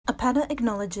APADA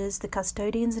acknowledges the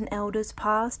custodians and elders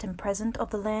past and present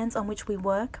of the lands on which we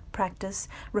work, practice,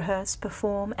 rehearse,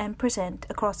 perform and present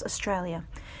across Australia.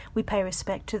 We pay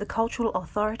respect to the cultural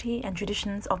authority and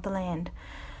traditions of the land.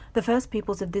 The first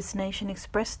peoples of this nation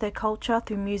expressed their culture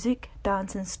through music,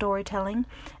 dance and storytelling,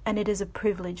 and it is a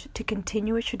privilege to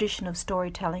continue a tradition of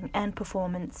storytelling and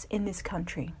performance in this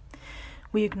country.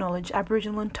 We acknowledge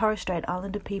Aboriginal and Torres Strait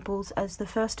Islander peoples as the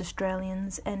first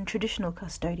Australians and traditional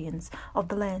custodians of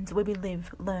the lands where we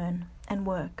live, learn and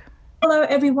work. Hello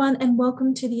everyone and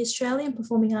welcome to the Australian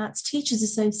Performing Arts Teachers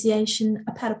Association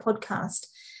APADA podcast.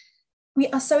 We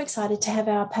are so excited to have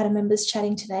our APADA members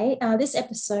chatting today. This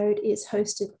episode is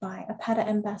hosted by APADA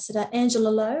Ambassador Angela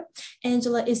Lowe.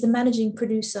 Angela is the managing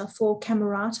producer for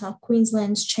Camerata,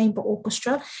 Queensland's chamber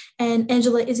orchestra, and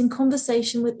Angela is in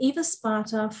conversation with Eva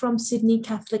Sparta from Sydney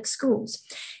Catholic Schools.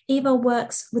 Eva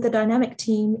works with a dynamic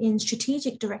team in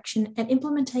strategic direction and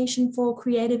implementation for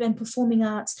creative and performing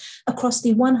arts across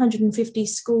the 150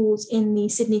 schools in the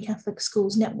Sydney Catholic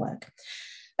Schools network.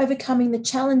 Overcoming the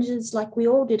challenges like we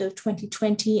all did of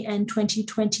 2020 and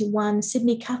 2021,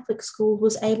 Sydney Catholic School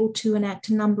was able to enact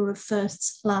a number of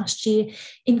firsts last year,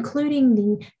 including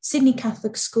the Sydney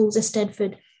Catholic Schools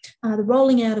Eisteddfod, the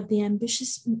rolling out of the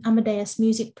ambitious Amadeus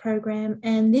music program,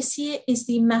 and this year is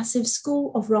the massive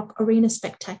School of Rock Arena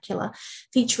Spectacular,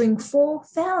 featuring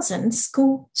 4,000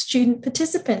 school student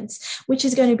participants, which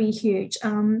is going to be huge,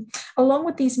 along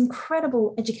with these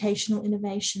incredible educational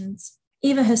innovations.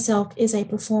 Eva herself is a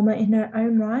performer in her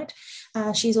own right.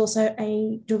 She's also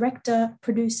a director,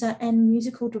 producer, and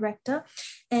musical director.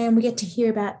 And we get to hear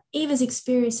about Eva's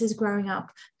experiences growing up,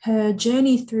 her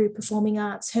journey through performing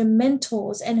arts, her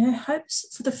mentors, and her hopes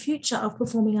for the future of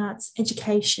performing arts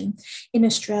education in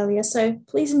Australia. So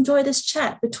please enjoy this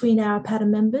chat between our APADA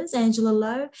members, Angela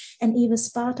Lowe and Eva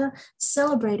Sparta,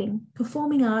 celebrating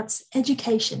performing arts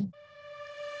education.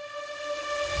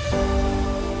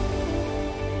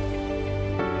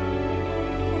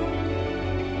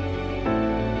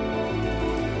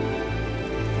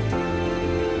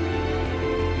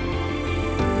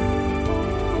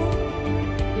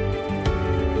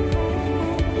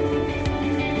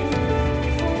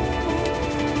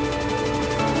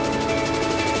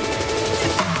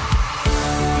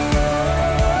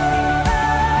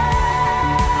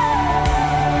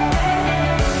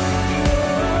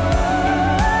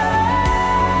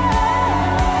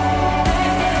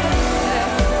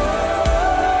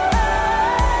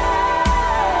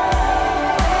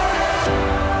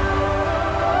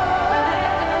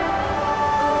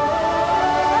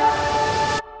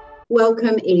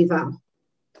 Welcome, Eva.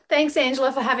 Thanks,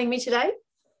 Angela, for having me today.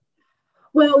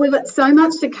 Well, we've got so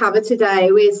much to cover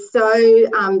today. We're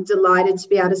so delighted to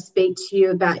be able to speak to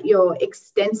you about your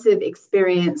extensive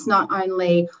experience, not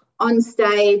only on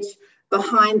stage,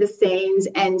 behind the scenes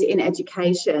and in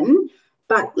education.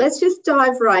 But let's just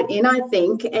dive right in, I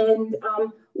think. And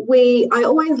I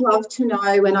always love to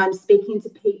know when I'm speaking to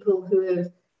people who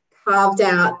have carved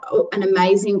out an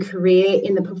amazing career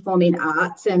in the performing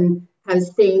arts and have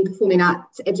seen performing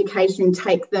arts education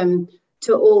take them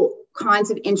to all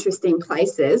kinds of interesting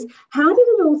places. How did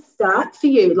it all start for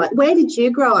you? Like, where did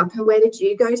you grow up and where did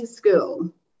you go to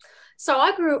school? So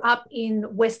I grew up in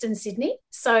Western Sydney.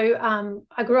 So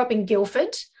I grew up in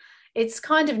Guildford. It's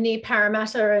kind of near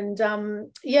Parramatta, and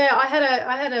I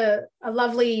had a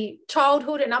lovely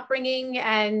childhood and upbringing,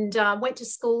 and went to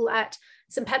school at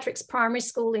St Patrick's Primary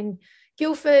School in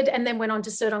Guildford, and then went on to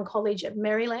Cerdon College at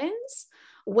Marylands,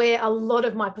 where a lot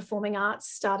of my performing arts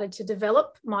started to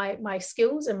develop my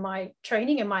skills and my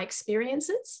training and my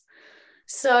experiences.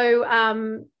 So,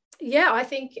 I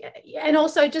think, and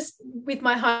also just with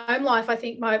my home life, I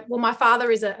think my father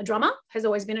is a drummer, has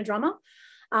always been a drummer,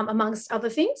 amongst other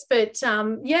things. But,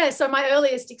 so my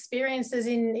earliest experiences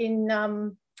in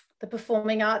the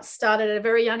performing arts started at a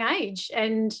very young age.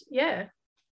 And, yeah.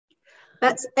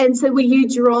 And so were you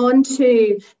drawn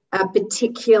to a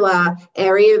particular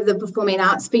area of the performing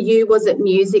arts? For you, was it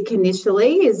music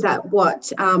initially? Is that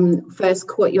what first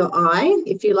caught your eye,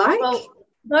 if you like?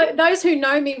 Well, those who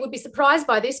know me would be surprised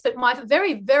by this, but my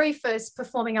very, very first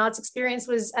performing arts experience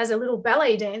was as a little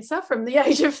ballet dancer from the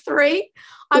age of 3.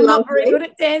 I'm not very good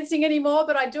at dancing anymore,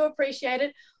 but I do appreciate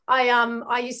it.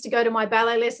 I used to go to my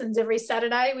ballet lessons every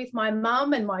Saturday with my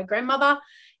mum and my grandmother.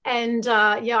 And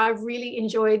I really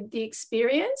enjoyed the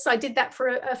experience. I did that for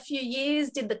a few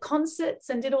years, did the concerts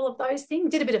and did all of those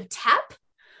things, did a bit of tap,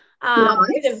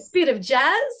 nice. bit of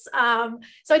jazz.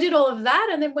 So I did all of that,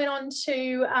 and then went on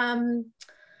to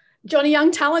Johnny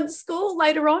Young Talent School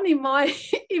later on in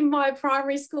my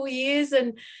primary school years,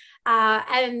 and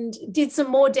and did some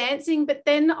more dancing. But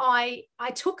then I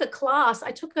took a class.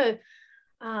 I took a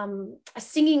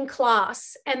singing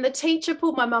class, and the teacher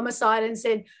pulled my mum aside and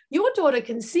said, "Your daughter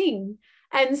can sing."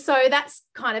 And so that's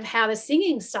kind of how the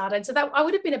singing started. So that I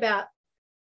would have been about,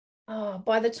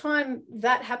 by the time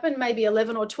that happened, maybe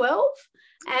 11 or 12.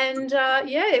 And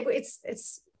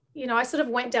it's I sort of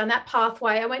went down that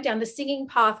pathway. I went down the singing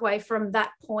pathway from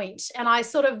that point. And I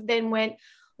sort of then went,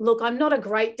 look, I'm not a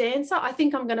great dancer. I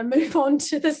think I'm going to move on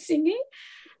to the singing.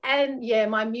 And yeah,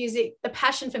 my music, the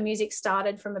passion for music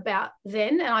started from about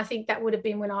then. And I think that would have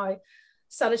been when I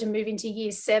started to move into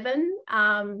year 7.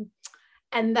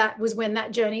 And that was when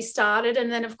that journey started.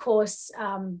 And then, of course,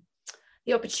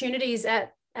 the opportunities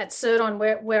at Cerdon,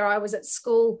 where I was at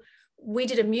school, we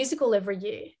did a musical every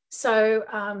year. So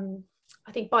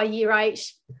I think by year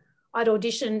 8, I'd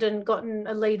auditioned and gotten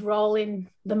a lead role in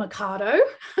The Mikado.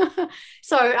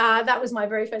 So that was my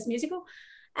very first musical.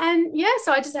 And yeah,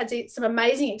 so I just had some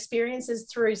amazing experiences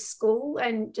through school,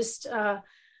 and just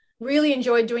really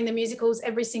enjoyed doing the musicals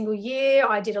every single year.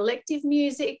 I did elective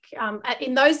music.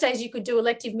 In those days, you could do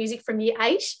elective music from year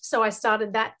 8. So I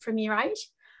started that from year 8,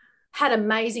 had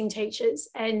amazing teachers,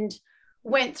 and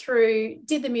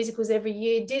did the musicals every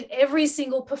year, did every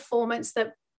single performance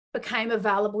that became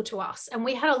available to us. And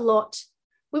we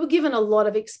were given a lot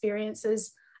of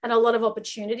experiences and a lot of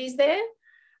opportunities there.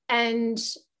 And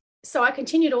so I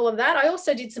continued all of that. I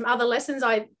also did some other lessons.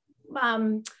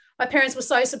 My parents were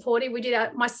so supportive.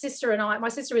 My sister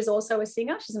is also a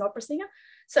singer. She's an opera singer.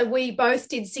 So we both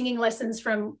did singing lessons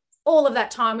from all of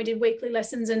that time. We did weekly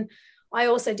lessons, and I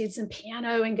also did some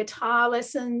piano and guitar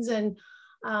lessons, and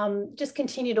just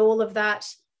continued all of that.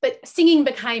 But singing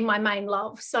became my main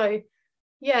love. So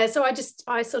yeah, so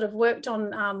I sort of worked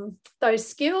on those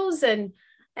skills and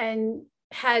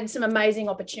had some amazing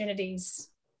opportunities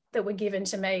that were given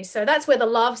to me. So that's where the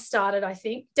love started, I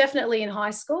think, definitely in high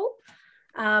school.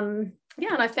 And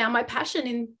I found my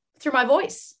passion through my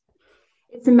voice.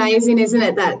 It's amazing, isn't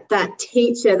it, that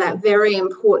teacher, that very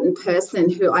important person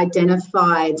who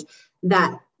identified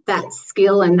that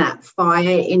skill and that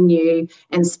fire in you,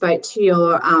 and spoke to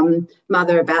your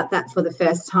mother about that for the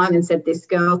first time and said, this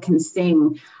girl can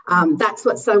sing. That's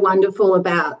what's so wonderful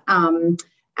about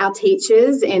our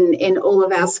teachers in all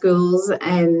of our schools,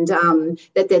 and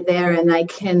that they're there and they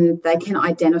can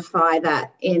identify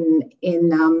that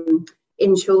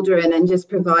in children and just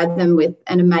provide them with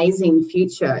an amazing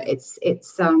future. It's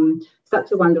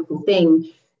such a wonderful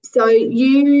thing. So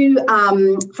you,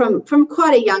 from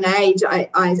quite a young age,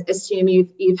 I assume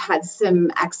you've had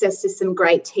some access to some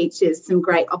great teachers, some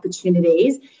great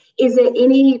opportunities. Is there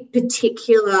any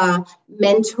particular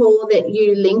mentor that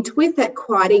you linked with at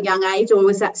quite a young age, or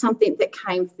was that something that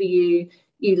came for you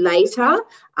later?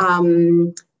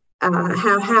 How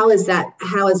has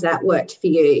that worked for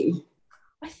you?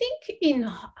 I think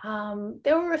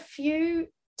there were a few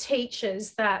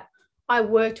teachers that I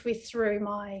worked with through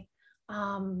my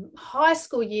high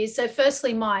school years. So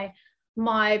firstly, my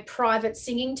private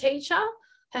singing teacher,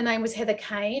 her name was Heather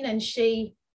Kane, and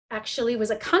she actually was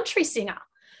a country singer.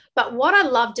 But what I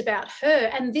loved about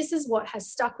her, and this is what has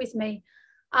stuck with me,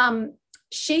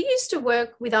 she used to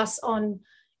work with us on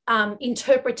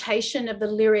interpretation of the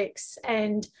lyrics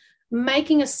and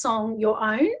making a song your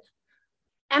own.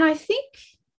 And I think,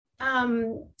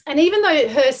 and even though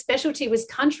her specialty was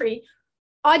country,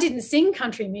 I didn't sing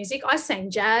country music. I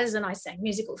sang jazz and I sang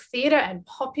musical theatre and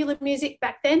popular music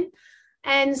back then.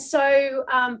 And so,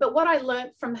 but what I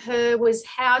learned from her was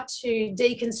how to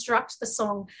deconstruct the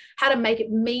song, how to make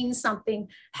it mean something,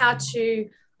 how to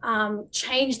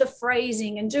change the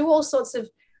phrasing and do all sorts of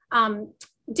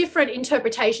different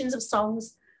interpretations of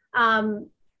songs.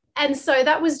 And so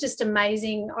that was just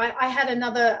amazing. I had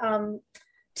another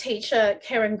teacher,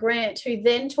 Karen Grant, who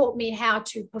then taught me how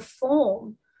to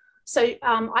perform. So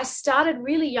I started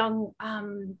really young.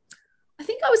 I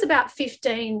think I was about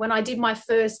 15 when I did my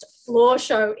first floor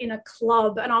show in a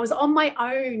club, and I was on my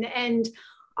own, and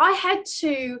I had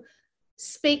to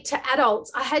speak to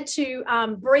adults. I had to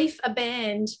brief a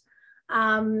band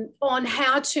on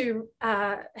how to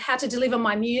deliver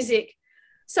my music.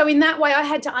 So in that way, I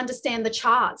had to understand the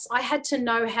charts. I had to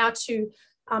know how to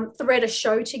thread a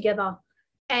show together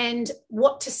and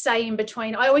what to say in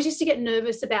between. I always used to get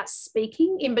nervous about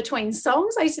speaking in between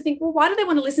songs. I used to think, well, why do they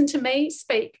want to listen to me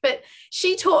speak? But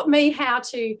she taught me how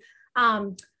to,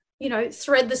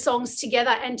 thread the songs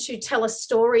together and to tell a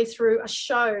story through a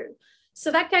show.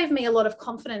 So that gave me a lot of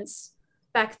confidence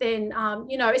back then,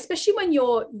 especially when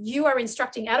you are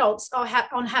instructing adults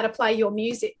on how to play your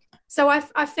music. So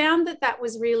I found that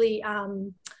was really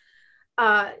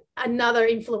another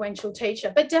influential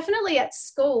teacher. But definitely at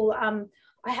school,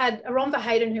 I had Aron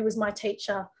Verheyden, who was my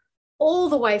teacher all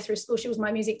the way through school. She was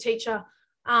my music teacher.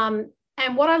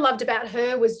 And what I loved about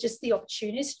her was just the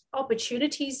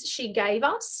opportunities she gave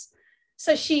us.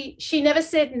 So she never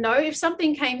said no. If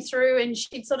something came through and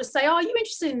she'd sort of say, oh, are you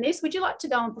interested in this? Would you like to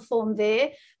go and perform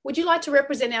there? Would you like to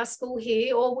represent our school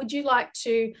here? Or would you like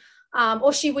to,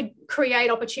 or she would create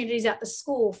opportunities at the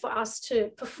school for us to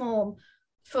perform,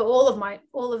 for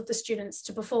all of the students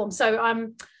to perform. So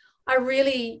I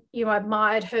really,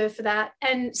 admired her for that.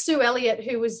 And Sue Elliott,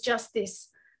 who was just this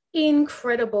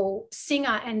incredible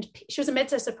singer, and she was a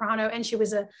mezzo soprano, and she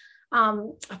was a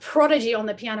prodigy on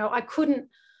the piano.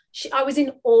 I was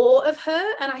in awe of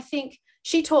her, and I think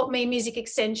she taught me music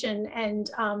extension,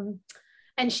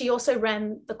 and she also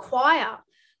ran the choir.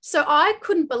 So I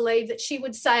couldn't believe that she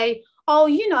would say, oh,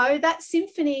 that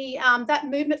symphony, that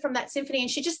movement from that symphony, and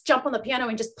she'd just jump on the piano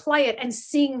and just play it and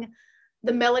sing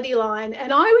the melody line.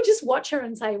 And I would just watch her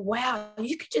and say, wow,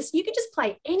 you could just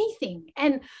play anything.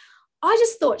 And I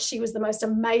just thought she was the most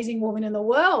amazing woman in the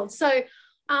world. So,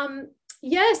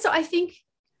 so I think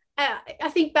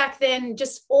back then,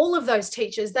 just all of those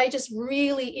teachers, they just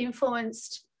really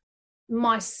influenced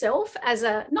myself as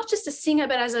not just a singer,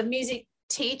 but as a music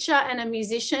teacher and a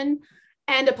musician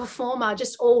and a performer,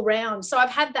 just all round. So I've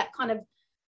had that kind of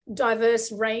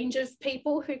diverse range of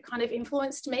people who kind of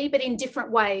influenced me, but in different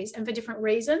ways and for different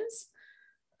reasons.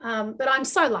 But I'm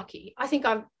so lucky. I think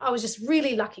I was just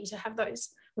really lucky to have those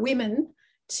women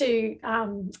to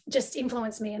just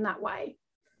influence me in that way.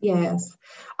 Yes.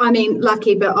 I mean,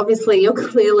 lucky, but obviously you're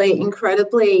clearly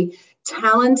incredibly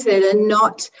talented and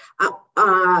not,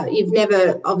 you've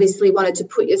never obviously wanted to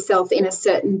put yourself in a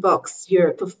certain box. You're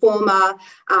a performer,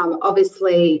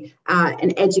 obviously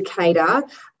an educator,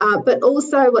 but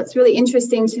also what's really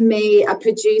interesting to me, a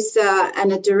producer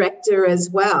and a director as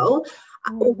well.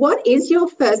 What is your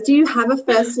first? Do you have a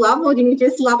first love, or do you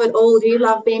just love it all? Do you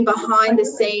love being behind the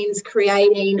scenes,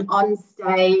 creating on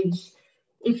stage?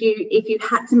 If you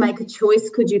had to make a choice,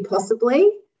 could you possibly?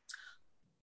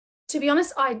 To be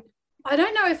honest, I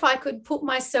don't know if I could put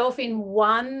myself in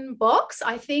one box.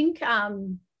 I think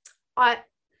when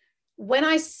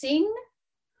I sing,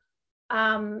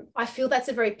 I feel that's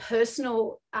a very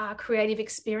personal, creative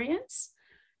experience,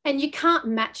 and you can't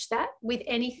match that with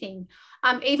anything.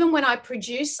 Even when I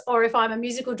produce, or if I'm a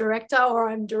musical director or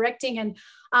I'm directing, and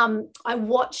I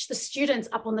watch the students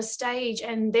up on the stage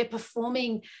and they're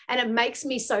performing, and it makes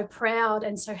me so proud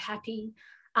and so happy.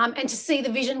 And to see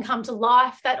the vision come to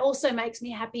life, that also makes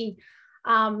me happy.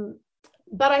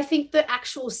 But I think the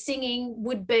actual singing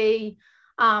would be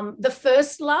the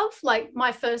first love, like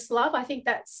my first love. I think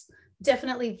that's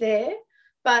definitely there.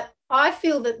 But I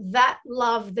feel that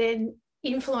love then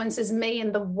influences me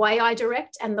in the way I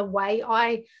direct and the way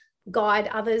I guide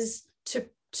others to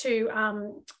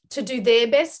do their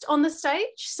best on the stage.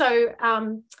 So,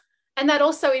 and that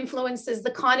also influences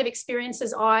the kind of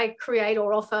experiences I create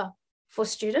or offer for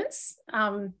students.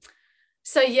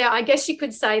 So yeah, I guess you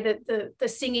could say that the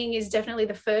singing is definitely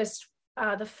the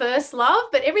first love,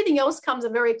 but everything else comes a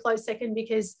very close second,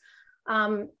 because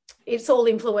it all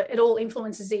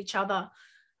influences each other.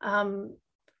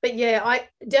 But yeah, I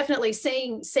definitely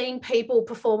seeing people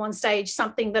perform on stage,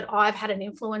 something that I've had an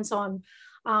influence on,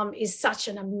 is such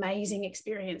an amazing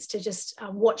experience to just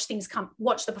watch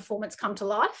the performance come to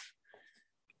life.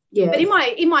 Yeah. But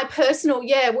in my personal,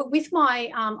 with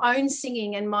my own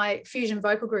singing and my fusion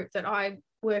vocal group that I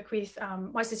work with,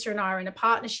 my sister and I are in a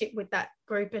partnership with that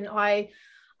group, and I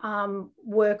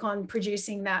work on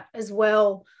producing that as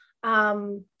well.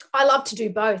 I love to do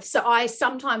both. So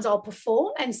sometimes I'll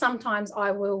perform and sometimes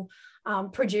I will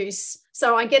produce.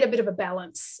 So I get a bit of a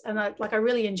balance, and I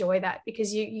really enjoy that,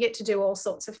 because you get to do all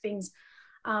sorts of things.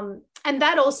 And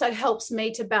that also helps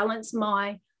me to balance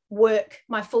my work,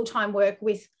 my full-time work,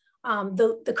 with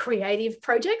the creative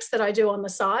projects that I do on the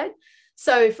side.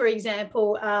 So for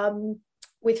example,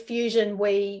 with Fusion,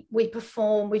 we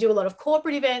perform, we do a lot of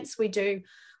corporate events.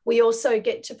 We also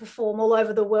get to perform all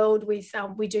over the world with,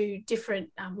 we do different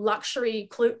luxury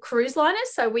cruise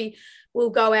liners. So we'll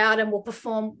go out and we'll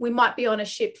perform. We might be on a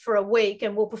ship for a week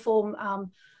and we'll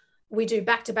perform. We do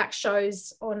back-to-back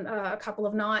shows on a couple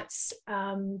of nights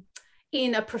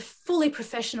in a fully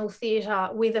professional theatre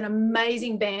with an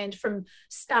amazing band from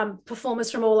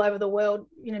performers from all over the world,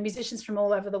 musicians from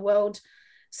all over the world.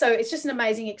 So it's just an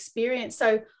amazing experience.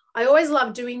 So I always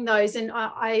love doing those, and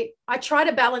I try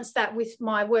to balance that with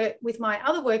my work, with my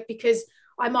other work, because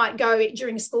I might go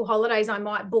during school holidays, I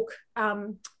might book,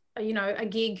 a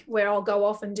gig where I'll go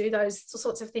off and do those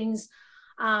sorts of things,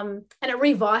 and it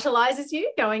revitalizes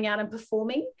you going out and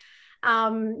performing.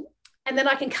 And then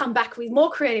I can come back with more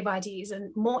creative ideas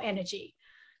and more energy.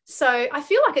 So I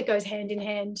feel like it goes hand in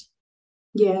hand.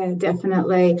 Yeah,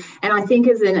 definitely. And I think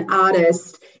as an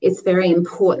artist, it's very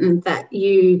important that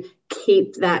you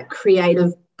keep that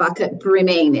creative bucket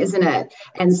brimming, isn't it?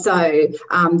 And so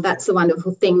that's a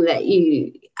wonderful thing that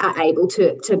you are able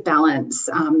to balance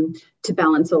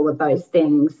all of those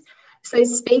things. So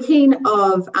speaking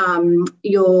of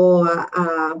your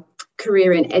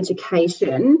career in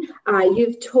education,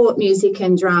 you've taught music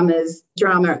and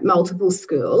drama at multiple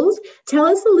schools. Tell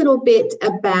us a little bit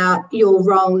about your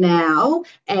role now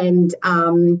and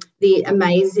the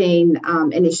amazing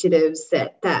initiatives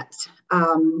that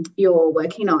you're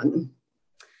working on.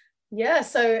 Yeah,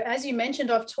 so as you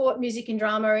mentioned, I've taught music and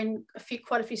drama in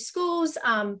quite a few schools,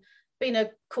 been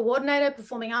a coordinator,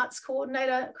 performing arts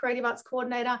coordinator, creative arts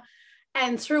coordinator.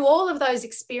 And through all of those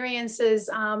experiences,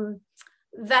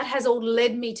 that has all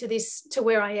led me to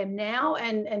where I am now.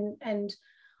 And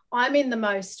I'm in the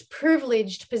most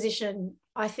privileged position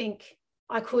I think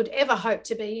I could ever hope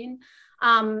to be in.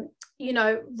 I'm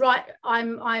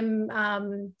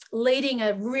leading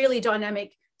a really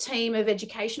dynamic team of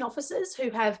education officers who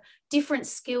have different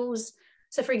skills.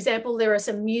 So, for example, there are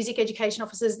some music education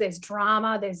officers, there's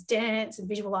drama, there's dance and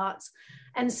visual arts.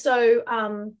 And so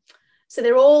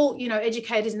they're all,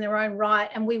 educators in their own right.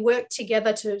 And we work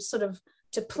together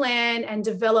to plan and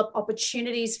develop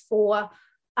opportunities for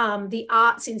the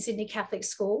arts in Sydney Catholic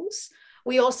schools.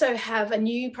 We also have a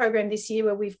new program this year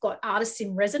where we've got artists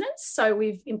in residence. So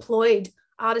we've employed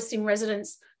artists in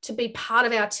residence to be part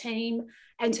of our team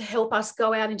and to help us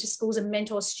go out into schools and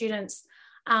mentor students,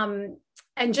 and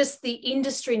just the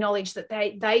industry knowledge that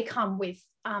they come with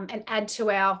and add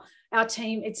to our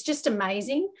team. It's just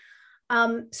amazing.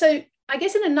 So I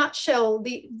guess in a nutshell,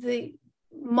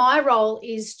 my role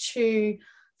is to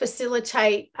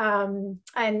facilitate and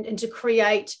to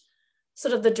create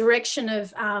sort of the direction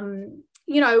of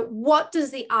what do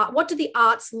the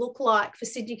arts look like for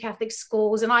Sydney Catholic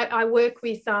schools, and I work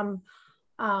with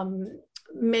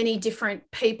many different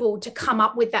people to come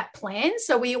up with that plan.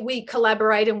 So we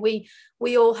collaborate and we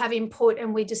all have input,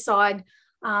 and we decide,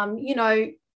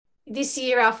 this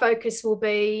year our focus will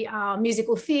be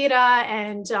musical theatre,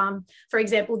 and for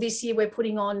example, this year we're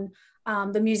putting on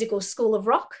the musical School of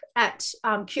Rock at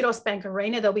Kudos Bank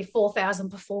Arena. There'll be 4,000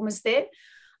 performers there,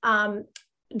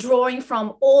 drawing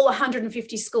from all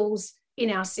 150 schools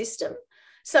in our system.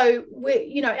 So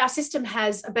our system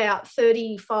has about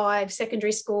 35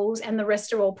 secondary schools, and the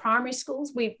rest are all primary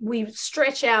schools. We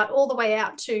stretch out all the way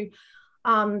out to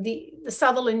the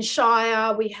Sutherland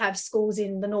Shire. We have schools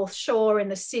in the North Shore, in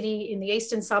the city, in the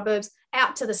eastern suburbs,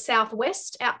 out to the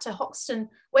southwest, out to Hoxton.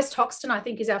 West Hoxton, I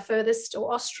think, is our furthest,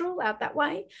 or Austral, out that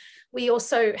way. We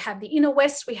also have the inner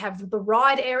west. We have the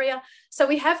Ryde area. So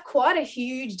we have quite a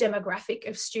huge demographic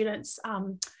of students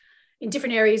in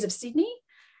different areas of Sydney.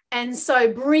 And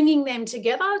so bringing them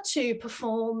together to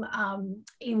perform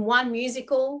in one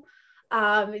musical,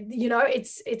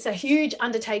 it's a huge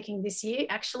undertaking this year,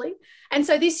 actually. And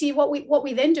so this year, what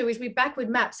we then do is we backward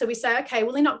map. So we say, okay,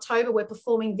 well, in October, we're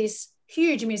performing this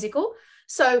huge musical.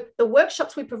 So the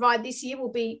workshops we provide this year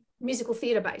will be musical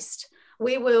theatre based.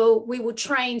 We will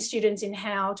train students in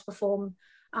how to perform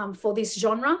for this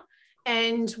genre,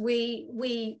 and we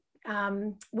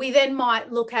then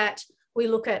might look at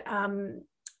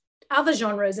other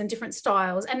genres and different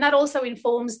styles. And that also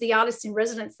informs the artists in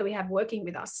residence that we have working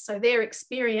with us. So their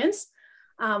experience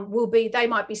they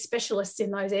might be specialists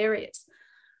in those areas.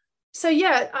 So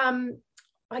yeah,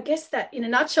 I guess that in a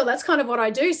nutshell, that's kind of what I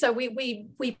do. So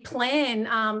we plan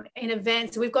in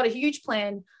advance. We've got a huge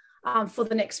plan for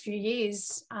the next few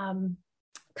years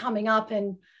coming up.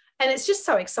 And it's just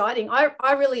so exciting.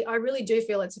 I really do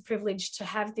feel it's a privilege to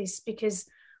have this, because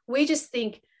we just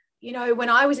think, when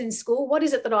I was in school, what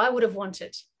is it that I would have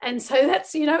wanted? And so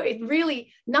that's, it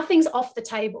really, nothing's off the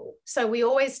table. So we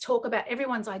always talk about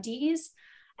everyone's ideas,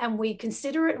 and we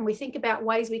consider it, and we think about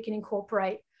ways we can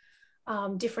incorporate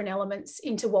different elements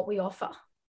into what we offer.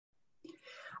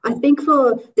 I think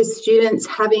for the students,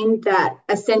 having that,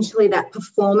 essentially that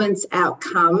performance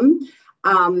outcome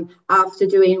after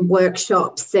doing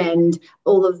workshops and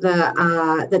all of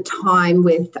the time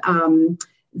with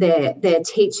their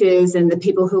teachers and the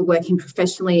people who are working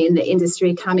professionally in the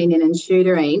industry coming in and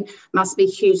tutoring must be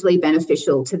hugely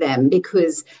beneficial to them,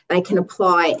 because they can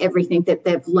apply everything that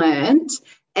they've learned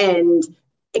and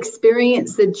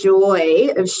experience the joy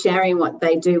of sharing what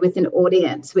they do with an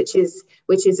audience, which is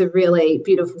a really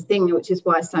beautiful thing, which is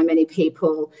why so many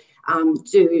people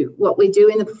do what we do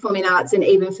in the performing arts, and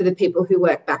even for the people who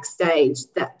work backstage,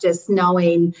 that just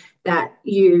knowing that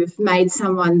you've made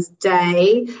someone's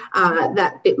day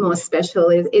that bit more special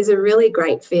is a really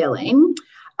great feeling.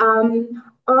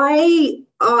 I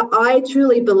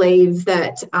truly believe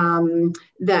that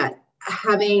that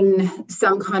having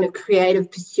some kind of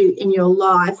creative pursuit in your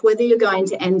life, whether you're going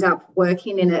to end up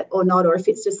working in it or not, or if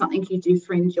it's just something you do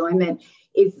for enjoyment,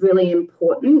 is really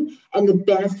important. And the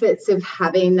benefits of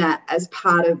having that as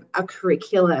part of a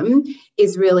curriculum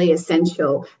is really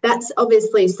essential. That's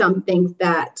obviously something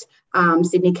that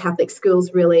Sydney Catholic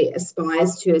Schools really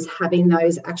aspires to, is having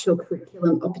those actual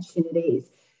curriculum opportunities.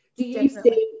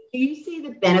 Do you see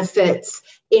the benefits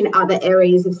in other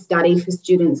areas of study for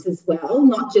students as well,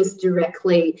 not just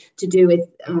directly to do with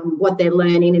what they're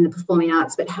learning in the performing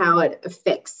arts, but how it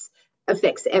affects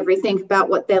everything about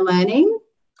what they're learning?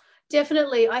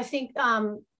 Definitely. I think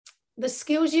the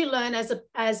skills you learn as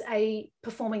a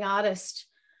performing artist,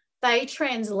 they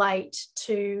translate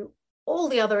to all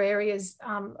the other areas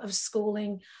of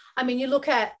schooling. I mean, you look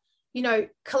at,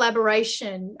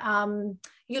 collaboration,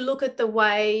 you look at the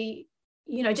way,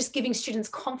 just giving students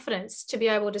confidence to be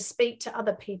able to speak to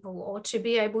other people or to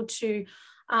be able to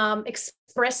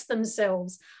express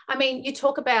themselves. I mean, you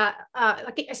talk about,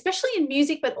 especially in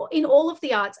music, but in all of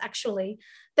the arts, actually,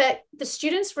 that the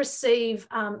students receive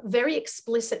very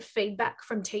explicit feedback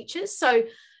from teachers. So,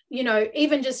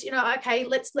 even just, okay,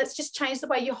 let's just change the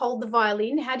way you hold the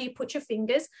violin. How do you put your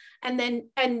fingers? And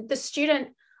the student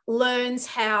learns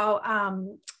how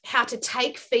to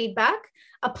take feedback,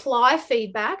 apply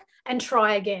feedback, and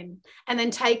try again, and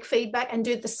then take feedback and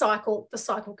do the cycle. The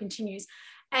cycle continues.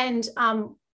 And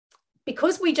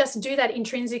because we just do that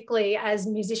intrinsically as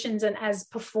musicians and as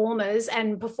performers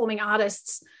and performing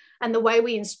artists, and the way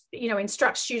we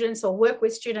instruct students or work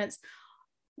with students,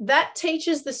 that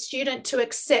teaches the student to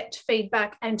accept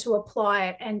feedback and to apply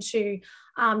it, and to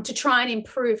try and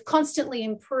improve, constantly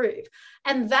improve.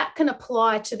 And that can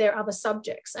apply to their other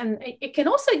subjects. And it can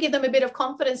also give them a bit of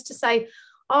confidence to say,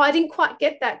 oh, I didn't quite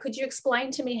get that. Could you explain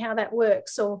to me how that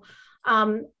works? Or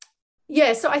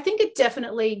so I think it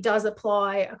definitely does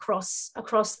apply across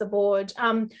the board.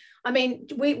 I mean,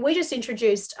 we just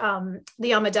introduced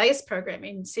the Amadeus program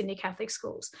in Sydney Catholic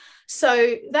Schools.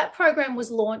 So that program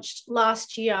was launched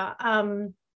last year,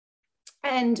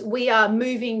 and we are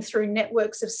moving through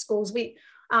networks of schools.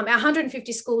 Our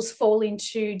 150 schools fall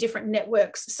into different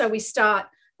networks. So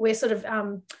we're sort of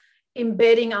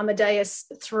embedding Amadeus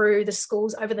through the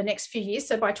schools over the next few years.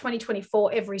 So by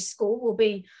 2024, every school will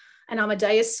be an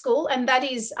Amadeus school. And that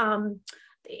is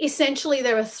essentially,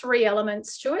 there are 3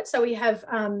 elements to it. So we have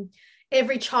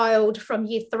every child from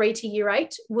year 3 to year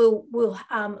 8 will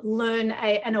learn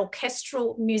an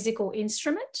orchestral musical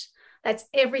instrument. That's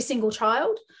every single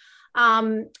child.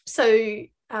 So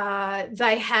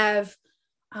they have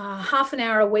half an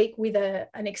hour a week with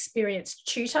an experienced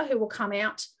tutor who will come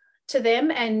out to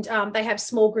them, and they have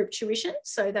small group tuition.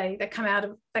 So they come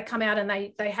out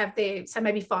and they have their, so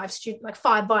maybe 5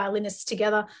 violinists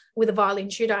together with a violin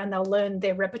tutor, and they'll learn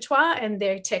their repertoire and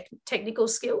their technical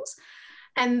skills.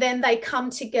 And then they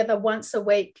come together once a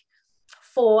week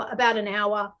for about an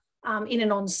hour in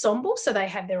an ensemble. So they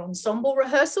have their ensemble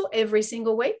rehearsal every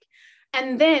single week.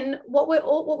 And then what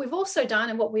we've also done,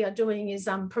 and what we are doing, is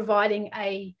providing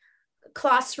a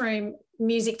classroom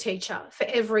music teacher for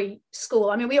every school.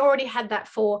 I mean, we already had that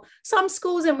for some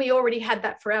schools, and we already had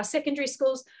that for our secondary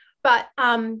schools, but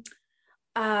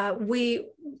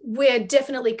we're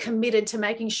definitely committed to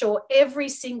making sure every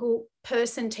single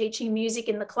person teaching music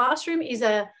in the classroom is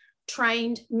a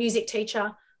trained music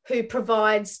teacher who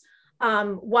provides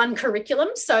one curriculum.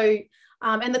 So,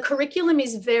 and the curriculum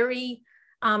is very,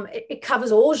 it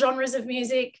covers all genres of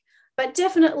music, but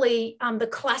definitely the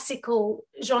classical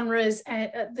genres, and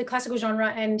the classical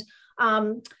genre,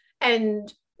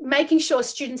 and making sure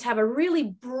students have a really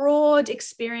broad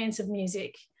experience of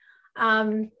music.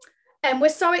 And we're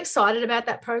so excited about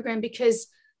that program, because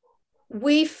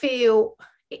we feel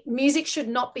music should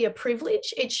not be a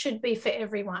privilege. It should be for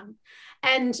everyone.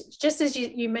 And just as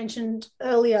you mentioned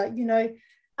earlier,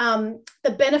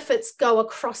 the benefits go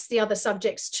across the other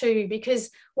subjects too, because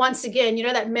once again,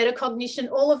 that metacognition,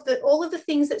 all of the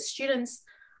things that students,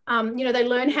 they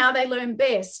learn how they learn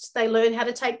best. They learn how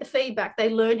to take the feedback. They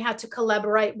learn how to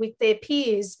collaborate with their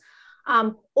peers.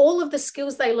 All of the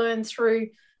skills they learn through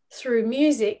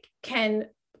music can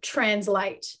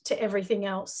translate to everything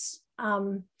else.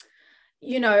 And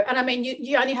I mean,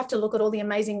 you only have to look at all the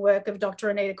amazing work of Dr.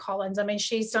 Anita Collins. I mean,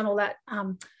 she's done all that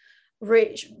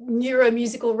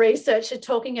neuromusical research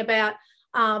talking about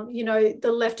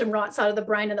the left and right side of the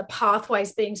brain and the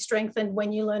pathways being strengthened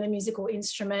when you learn a musical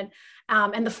instrument,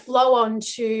 and the flow on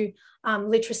to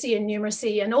literacy and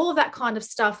numeracy and all of that kind of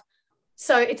stuff.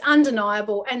 So it's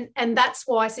undeniable. And that's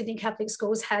why Sydney Catholic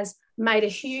Schools has made a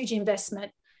huge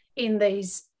investment in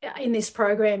this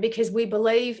program, because we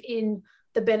believe in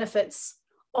the benefits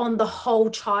on the whole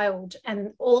child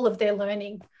and all of their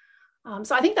learning.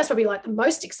 So I think that's probably like the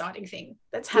most exciting thing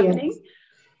that's happening. Yes.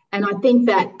 And I think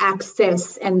that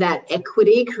access and that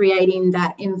equity, creating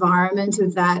that environment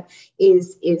of that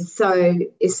is so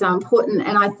important.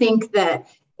 And I think that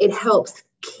it helps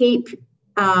keep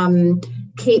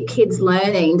kids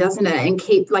learning, doesn't it? And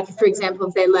keep, like, for example,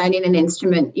 if they're learning an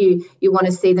instrument, you want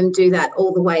to see them do that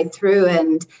all the way through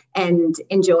and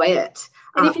enjoy it.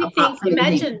 And if you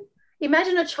think,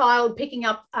 imagine a child picking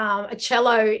up a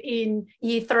cello in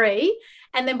year 3,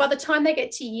 and then by the time they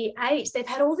get to year 8, they've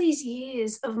had all these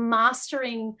years of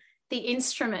mastering the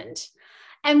instrument.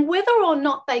 And whether or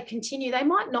not they continue, they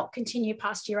might not continue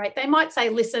past year 8. They might say,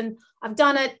 listen, I've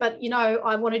done it, but,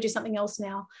 I want to do something else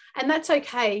now. And that's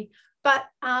okay. But,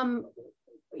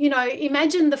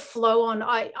 imagine the flow on.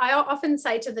 I often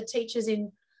say to the teachers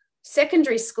in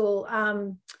secondary school,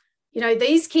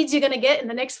 these kids you're going to get in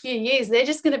the next few years, they're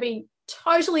just going to be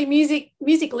totally music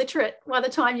literate by the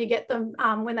time you get them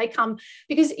when they come.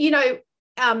 Because,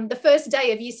 the first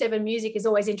day of year 7 music is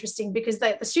always interesting, because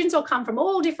the students all come from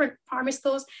all different primary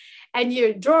schools, and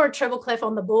you draw a treble clef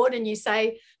on the board and you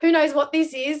say, who knows what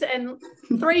this is? And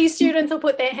 3 students will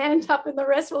put their hand up and the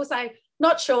rest will say,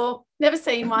 not sure, never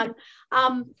seen one.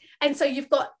 And so you've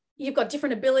got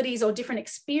different abilities or different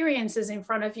experiences in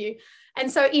front of you.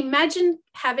 And so imagine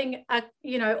having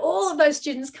all of those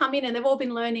students come in and they've all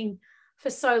been learning for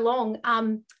so long.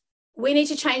 We need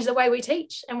to change the way we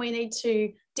teach, and we need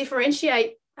to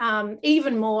differentiate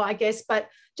even more, I guess, but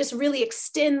just really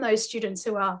extend those students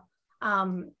who are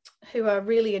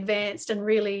really advanced and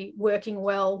really working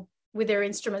well with their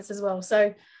instruments as well.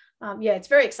 So, it's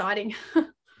very exciting. So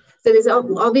there's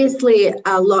obviously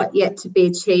a lot yet to be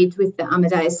achieved with the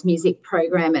Amadeus Music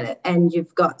Program, and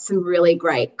you've got some really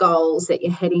great goals that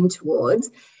you're heading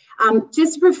towards.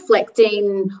 Just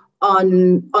reflecting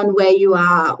on where you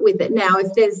are with it now,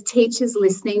 if there's teachers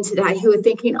listening today who are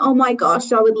thinking, oh my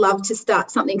gosh, I would love to start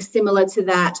something similar to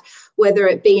that, whether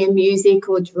it be in music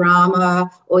or drama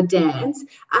or dance,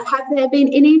 have there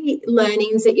been any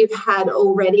learnings that you've had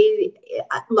already,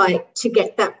 like, to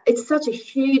get that? It's such a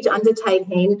huge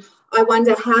undertaking. I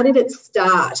wonder, how did it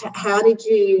start? How did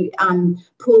you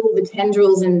pull the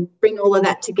tendrils and bring all of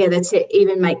that together to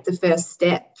even make the first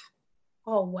step?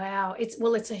 Oh, wow. It's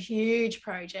a huge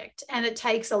project, and it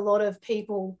takes a lot of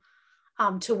people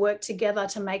to work together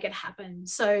to make it happen.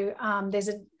 So there's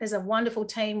a wonderful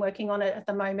team working on it at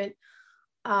the moment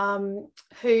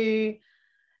who,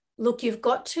 look, you've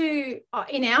got to,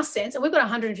 in our sense, and we've got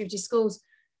 150 schools,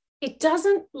 it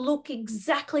doesn't look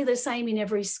exactly the same in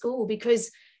every school,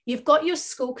 because you've got your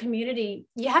school community.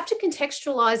 You have to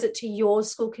contextualize it to your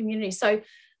school community. So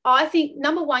I think,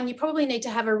 number one, you probably need to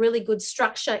have a really good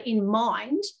structure in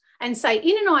mind and say,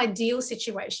 in an ideal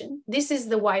situation, this is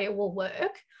the way it will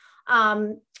work.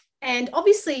 And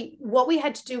obviously what we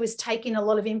had to do is take in a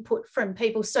lot of input from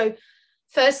people. So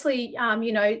firstly,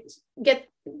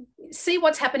 see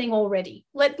what's happening already.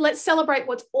 Let's celebrate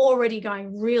what's already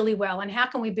going really well, and how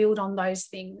can we build on those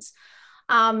things.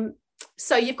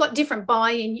 So you've got different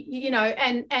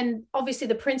buy-in, and obviously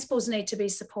the principals need to be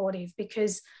supportive,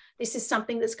 because this is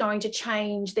something that's going to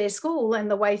change their school and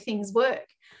the way things work.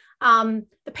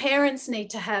 The parents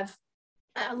need to have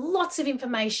lots of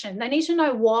information. They need to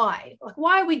know why. Like,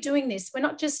 why are we doing this? We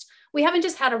haven't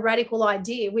just had a radical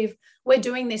idea. We're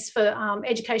doing this for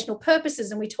educational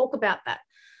purposes, and we talk about that.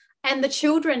 And the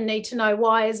children need to know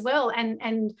why as well.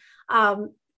 And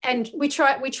we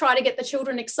try to get the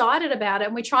children excited about it,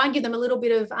 and we try and give them a little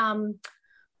bit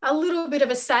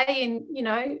of a say in,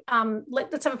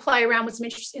 let's have a play around with some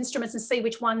instruments and see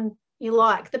which one you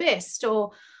like the best.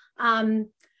 Or,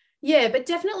 but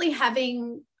definitely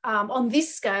having, on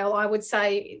this scale, I would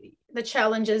say the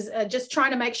challenges are just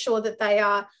trying to make sure that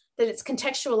that it's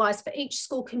contextualized for each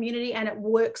school community and it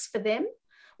works for them.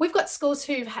 We've got schools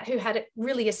who had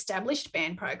really established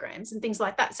band programs and things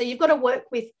like that. So you've got to work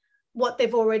with what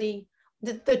they've already,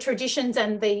 the traditions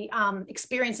and the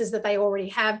experiences that they already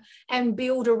have, and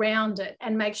build around it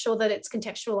and make sure that it's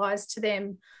contextualized to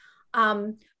them.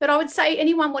 But I would say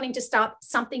anyone wanting to start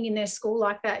something in their school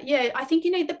like that, I think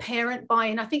you need the parent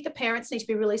buy-in. I think the parents need to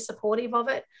be really supportive of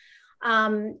it,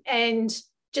 and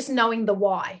just knowing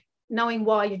why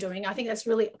you're doing. I think that's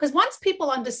really, because once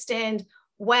people understand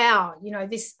wow,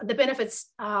 the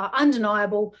benefits are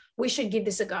undeniable. We should give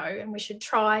this a go, and we should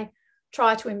try to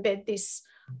embed this.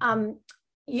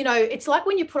 It's like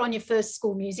when you put on your first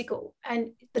school musical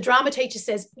and the drama teacher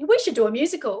says, we should do a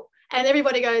musical. And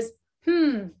everybody goes,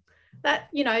 that,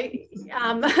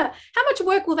 how much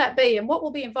work will that be and what will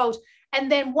be involved?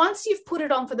 And then once you've put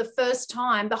it on for the first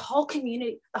time, the whole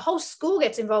community, the whole school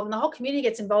gets involved, and the whole community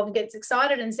gets involved and gets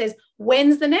excited and says,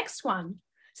 when's the next one?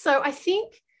 So I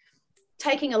think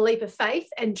taking a leap of faith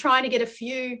and trying to get a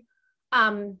few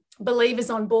believers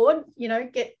on board,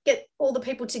 get all the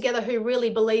people together who really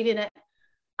believe in it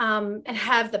and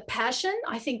have the passion,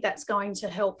 I think that's going to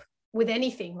help with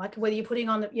anything, like whether you're putting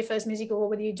on your first musical or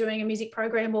whether you're doing a music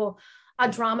program or a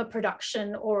drama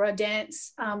production or a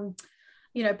dance,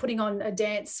 putting on a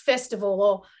dance festival,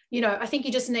 or, I think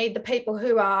you just need the people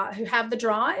who have the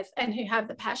drive and who have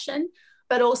the passion,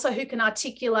 but also who can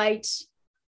articulate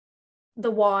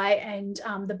the why and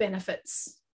the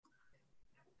benefits.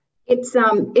 It's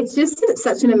just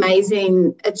such an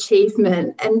amazing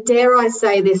achievement, and dare I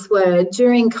say this word,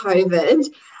 during COVID.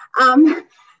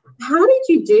 How did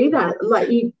you do that? Like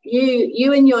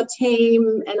you and your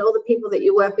team and all the people that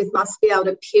you work with must be able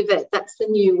to pivot. That's the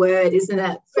new word, isn't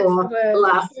it, for the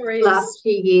last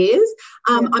few years?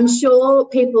 I'm sure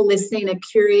people listening are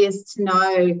curious to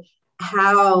know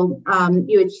how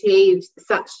you achieved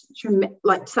such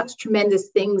tremendous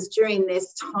things during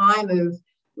this time of,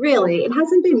 really, it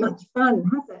hasn't been much fun,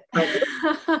 has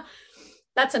it?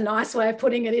 That's a nice way of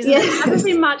putting it, isn't it? It hasn't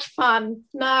been much fun.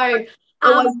 No.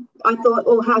 I thought,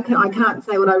 I can't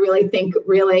say what I really think,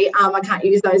 really. I can't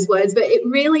use those words, but it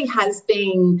really has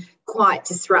been quite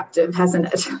disruptive,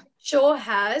 hasn't it? Sure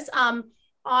has.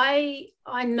 I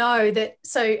know that.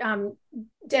 So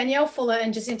Danielle Fuller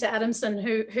and Jacinta Adamson,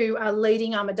 who are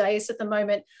leading Amadeus at the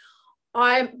moment,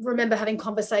 I remember having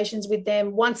conversations with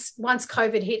them once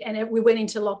COVID hit and we went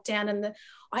into lockdown, and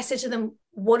I said to them,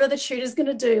 what are the tutors going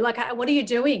to do? Like, what are you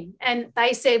doing? And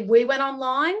they said, we went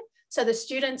online. So the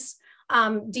students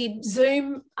did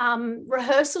Zoom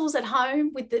rehearsals at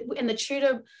home and the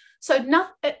tutor. So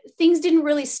things didn't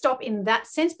really stop in that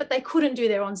sense, but they couldn't do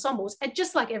their ensembles. And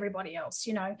just like everybody else,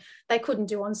 they couldn't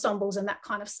do ensembles and that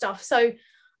kind of stuff. So,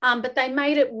 but they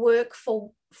made it work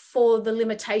for the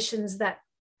limitations that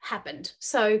happened.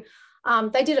 So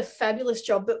they did a fabulous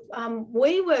job. But when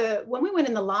we went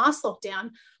in the last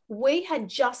lockdown, we had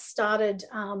just started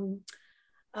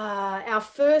our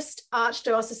first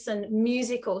archdiocesan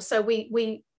musical. So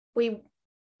we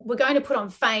were going to put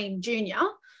on Fame Junior.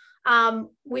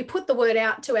 We put the word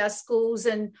out to our schools,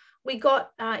 and we got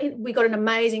an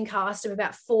amazing cast of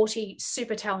about 40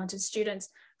 super talented students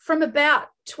from about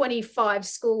 25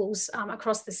 schools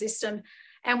across the system.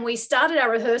 And we started our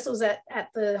rehearsals at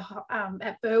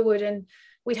Burwood, and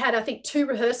we'd had, I think, 2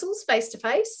 rehearsals face to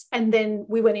face, and then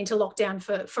we went into lockdown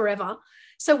for forever.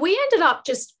 So we ended up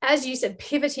just, as you said,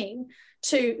 pivoting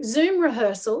to Zoom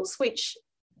rehearsals, which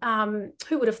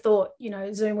who would have thought,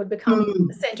 Zoom would become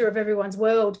the center of everyone's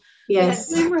world. Yes.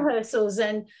 We had Zoom rehearsals,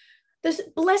 and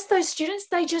bless those students,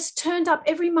 they just turned up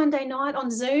every Monday night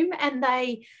on Zoom, and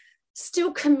they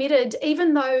still committed,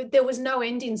 even though there was no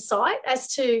end in sight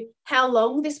as to how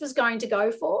long this was going to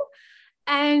go for.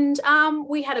 And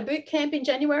we had a boot camp in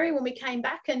January when we came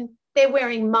back, and they're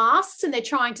wearing masks and they're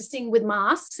trying to sing with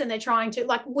masks, and they're trying to,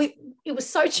 it was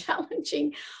so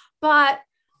challenging, but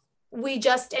we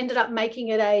just ended up making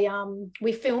it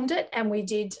we filmed it, and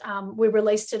we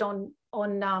released it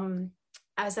on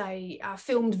as a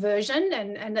filmed version,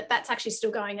 and that's actually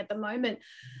still going at the moment.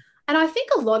 And I think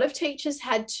a lot of teachers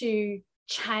had to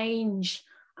change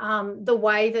the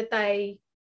way that they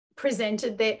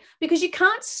presented because you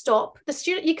can't stop the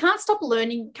student, you can't stop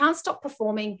learning, you can't stop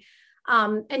performing,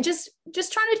 and just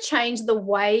trying to change the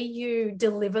way you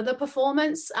deliver the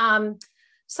performance.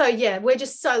 So yeah, we're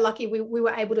just so lucky we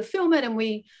were able to film it, and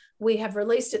we have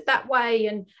released it that way.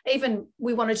 And even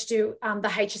we wanted to do the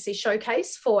HSC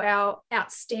showcase for our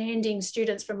outstanding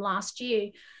students from last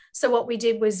year. So what we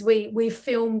did was we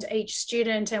filmed each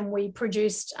student, and we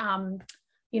produced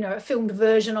a filmed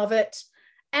version of it.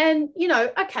 And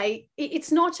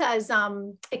it's not as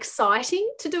exciting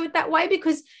to do it that way,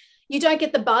 because you don't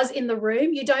get the buzz in the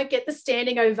room, you don't get the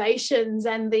standing ovations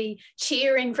and the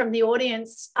cheering from the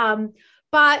audience.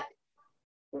 But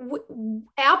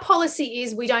our policy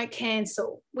is we don't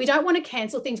cancel. We don't want to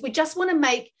cancel things. We just want to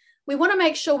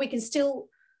make sure we can still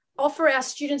offer our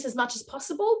students as much as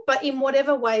possible, but in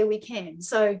whatever way we can.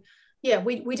 So yeah,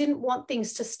 we didn't want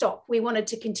things to stop. We wanted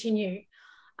to continue.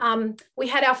 We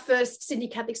had our first Sydney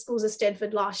Catholic Schools of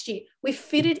Stedford last year. We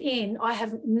fitted in, I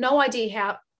have no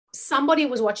idea somebody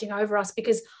was watching over us,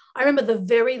 because I remember the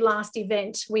very last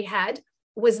event we had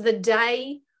was the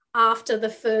day after the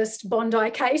first Bondi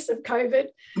case of COVID.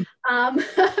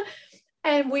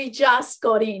 And we just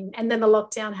got in, and then the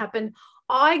lockdown happened.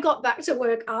 I got back to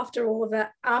work after all of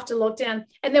that, after lockdown,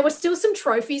 and there were still some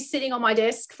trophies sitting on my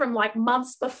desk from like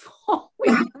months before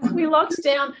we locked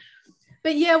down.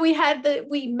 But yeah,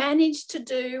 we managed to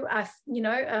do an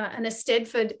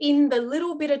Eisteddfod in the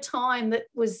little bit of time that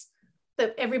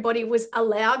everybody was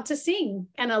allowed to sing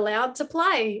and allowed to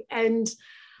play. And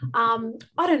I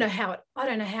don't know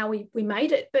how we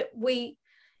made it, but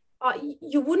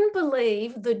you wouldn't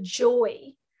believe the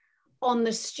joy on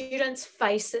the students'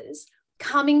 faces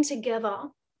coming together,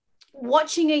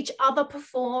 watching each other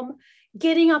perform,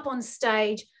 getting up on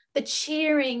stage, the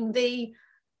cheering,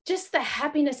 just the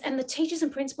happiness. And the teachers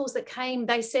and principals that came,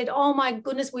 they said, oh my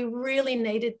goodness, we really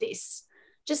needed this.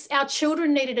 Just our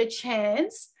children needed a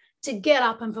chance to get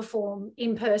up and perform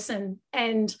in person.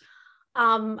 And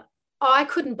I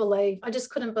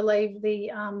just couldn't believe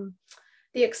the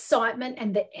excitement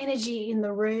and the energy in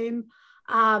the room.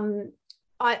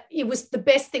 It was the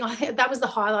best thing. That was the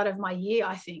highlight of my year,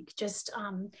 I think. Just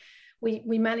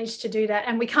we managed to do that,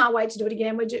 and we can't wait to do it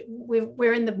again.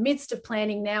 We're in the midst of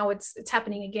planning now. It's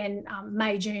happening again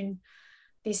May, June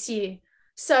this year.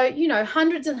 So,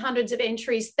 hundreds and hundreds of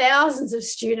entries, thousands of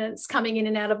students coming in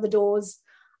and out of the doors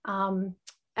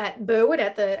at Burwood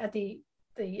at the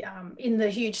in the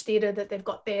huge theatre that they've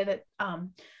got there.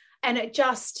 And it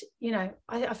just,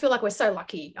 I feel like we're so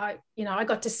lucky. I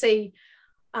got to see.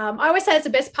 I always say it's the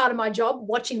best part of my job,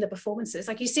 watching the performances.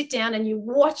 Like, you sit down and you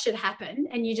watch it happen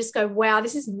and you just go, wow,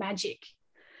 this is magic.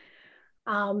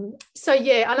 So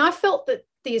yeah, and I felt that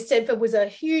the Eisteddfod was a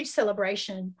huge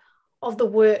celebration of the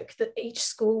work that each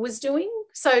school was doing.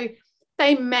 So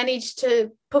they managed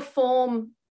to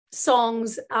perform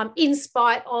songs in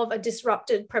spite of a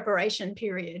disrupted preparation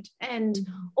period and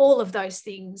all of those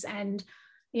things. And,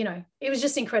 it was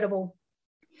just incredible.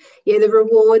 Yeah, the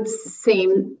rewards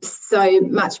seem so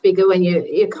much bigger when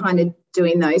you're kind of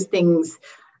doing those things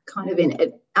kind of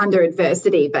under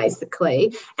adversity,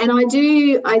 basically. And I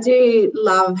do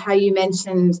love how you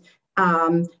mentioned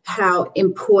how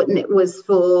important it was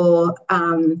for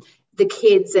the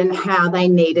kids and how they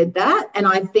needed that. And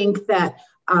I think that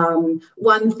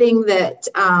one thing that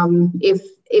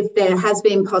if there has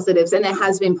been positives, and there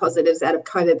has been positives out of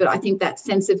COVID, but I think that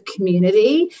sense of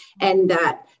community and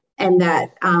that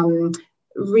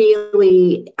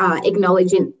really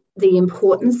acknowledging the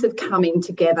importance of coming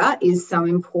together is so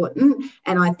important.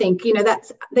 And I think,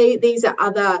 these are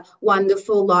other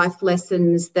wonderful life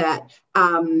lessons that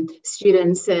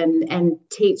students and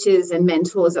teachers and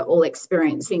mentors are all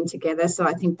experiencing together. So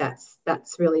I think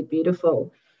that's really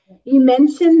beautiful. You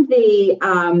mentioned the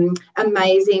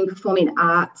amazing Performing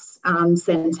Arts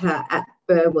Centre at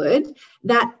Burwood.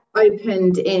 That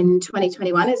opened in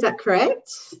 2021, is that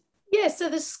correct? Yeah, so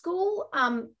the school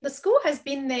has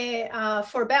been there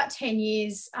for about 10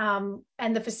 years, and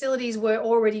the facilities were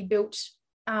already built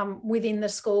within the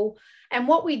school. And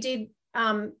what we did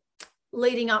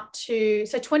leading up to,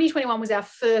 so 2021 was our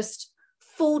first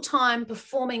full-time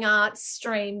performing arts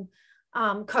stream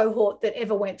cohort that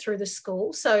ever went through the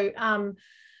school. So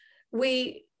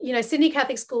Sydney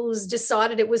Catholic Schools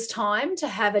decided it was time to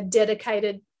have a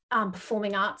dedicated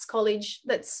performing arts college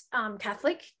that's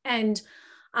Catholic. And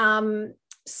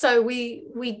so we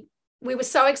were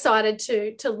so excited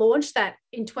to launch that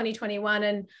in 2021.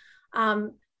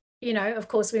 And, of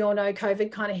course, we all know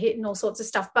COVID kind of hit and all sorts of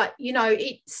stuff. But,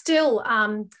 it still,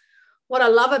 what I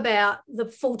love about the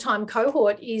full-time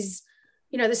cohort is,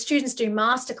 the students do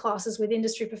master classes with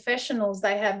industry professionals.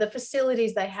 They have the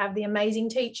facilities, they have the amazing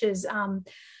teachers.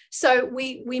 So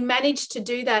we managed to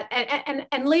do that.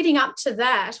 And leading up to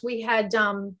that, we'd had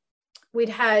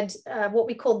what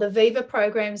we called the Viva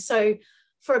program. So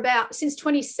since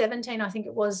 2017, I think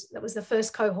that was the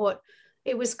first cohort.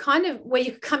 It was kind of where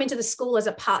you could come into the school as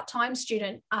a part-time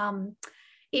student.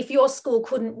 If your school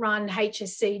couldn't run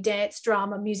HSC, dance,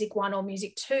 drama, music 1 or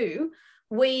music 2,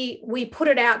 we put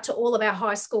it out to all of our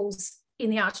high schools in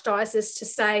the Archdiocese to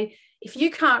say, if you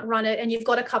can't run it and you've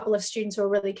got a couple of students who are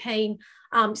really keen,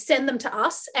 send them to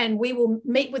us and we will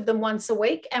meet with them once a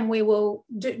week and we will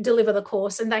deliver the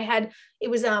course. And it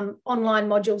was online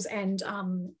modules and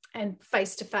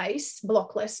face-to-face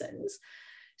block lessons.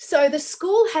 So the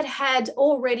school had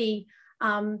already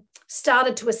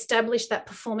started to establish that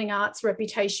performing arts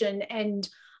reputation and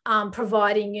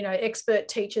providing, expert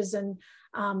teachers and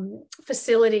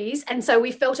facilities. And so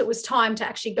we felt it was time to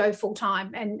actually go full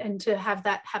time and to have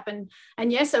that happen.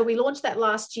 And yeah, so we launched that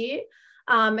last year.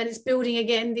 and it's building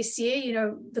again this year. You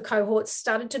know, the cohorts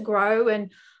started to grow,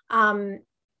 and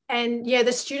yeah,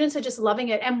 the students are just loving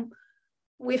it. And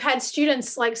we've had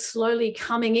students like slowly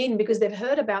coming in because they've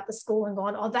heard about the school and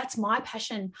gone, oh, that's my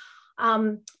passion.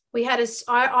 I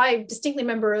distinctly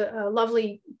remember a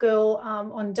lovely girl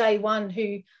on day one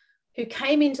who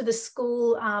came into the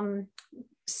school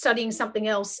studying something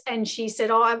else, and she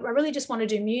said, oh, I really just want to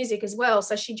do music as well.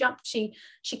 So she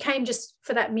came just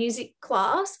for that music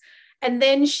class, and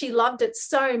then she loved it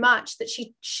so much that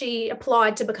she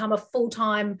applied to become a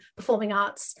full-time performing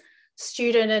arts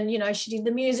student. And, you know, she did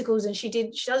the musicals, and she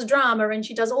does drama, and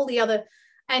she does all the other,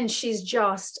 and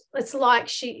it's like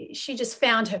she just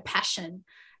found her passion.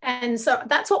 And so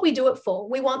that's what we do it for.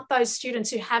 We want those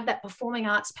students who have that performing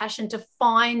arts passion to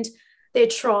find their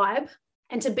tribe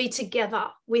and to be together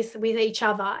with each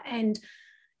other, and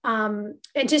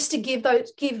just to give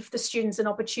the students an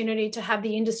opportunity to have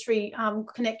the industry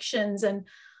connections. And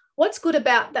what's good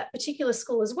about that particular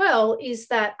school as well is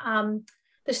that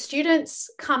the students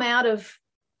come out of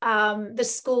the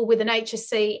school with an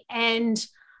HSC and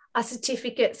a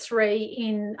Certificate 3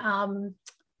 in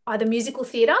either musical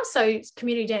theatre, so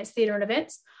community dance theatre and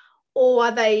events, or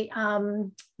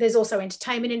there's also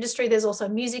entertainment industry, there's also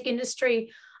music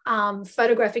industry,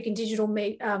 photographic and digital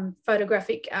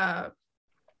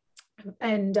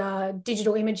and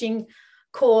digital imaging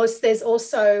course. There's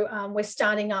also we're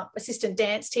starting up assistant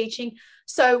dance teaching.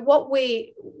 So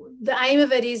the aim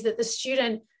of it is that the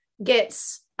student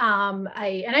gets an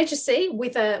HSC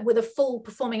with a full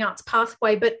performing arts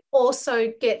pathway, but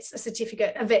also gets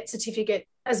a vet certificate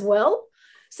as well,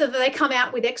 so that they come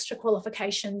out with extra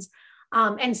qualifications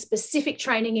and specific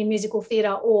training in musical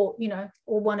theatre or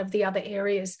one of the other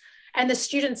areas. And the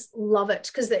students love it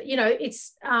because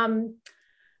it's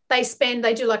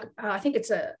they do like I think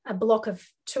it's a block of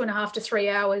 2.5 to 3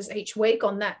 hours each week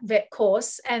on that vet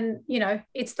course, and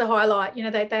it's the highlight.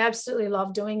 They absolutely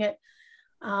love doing it,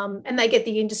 and they get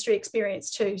the industry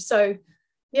experience too. So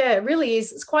yeah, it really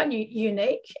is. It's quite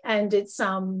unique, and it's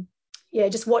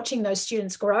just watching those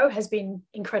students grow has been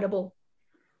incredible.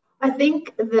 I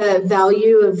think the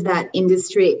value of that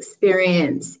industry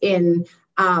experience in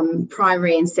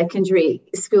primary and secondary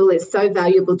school is so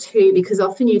valuable too, because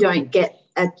often you don't get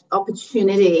an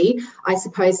opportunity, I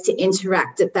suppose, to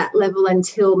interact at that level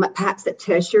until perhaps at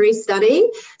tertiary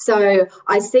study. So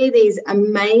I see these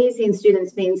amazing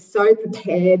students being so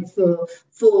prepared for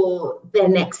their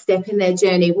next step in their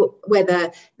journey,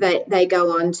 whether they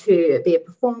go on to be a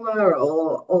performer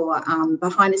or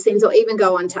behind the scenes, or even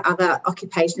go on to other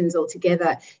occupations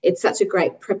altogether. It's such a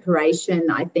great preparation,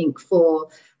 I think, for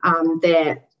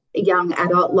their young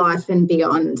adult life and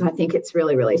beyond. I think it's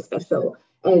really, really special.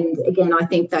 And again, I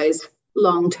think those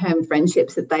long-term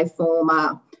friendships that they form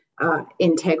are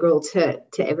integral to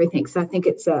everything. So I think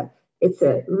it's a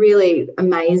really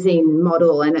amazing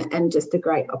model and just a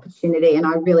great opportunity. And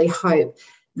I really hope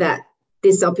that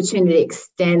this opportunity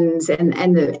extends and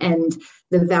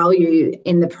the value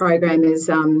in the program is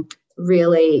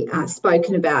really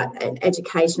spoken about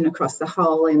education across the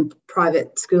whole, in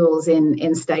private schools,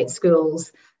 in state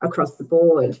schools across the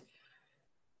board.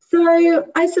 So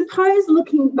I suppose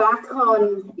looking back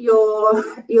on your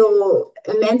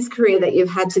immense career that you've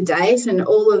had to date and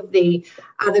all of the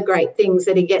other great things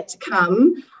that are yet to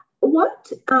come, what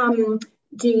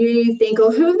do you think,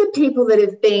 or who are the people that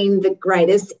have been the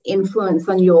greatest influence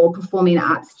on your performing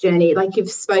arts journey? Like,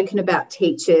 you've spoken about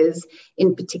teachers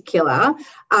in particular.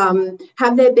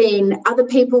 Have there been other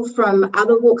people from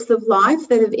other walks of life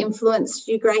that have influenced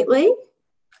you greatly?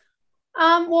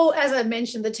 Well, as I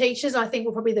mentioned, the teachers, I think,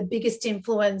 were probably the biggest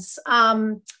influence.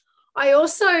 I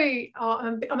also,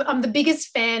 I'm the biggest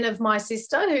fan of my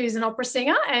sister, who's an opera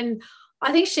singer, and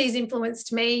I think she's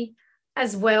influenced me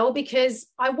as well, because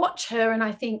I watch her and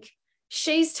I think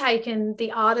she's taken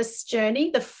the artist's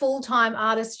journey, the full-time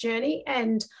artist journey,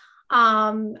 and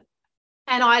I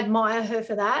admire her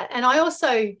for that. And I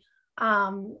also,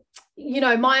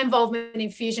 my involvement in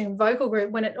Fusion Vocal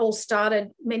Group, when it all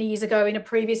started many years ago in a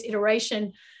previous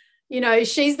iteration,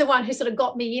 she's the one who sort of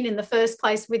got me in the first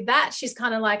place with that. She's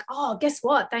kind of like, oh, guess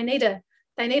what? They need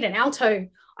an alto.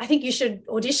 I think you should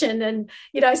audition. And,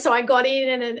 so I got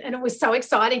in and it was so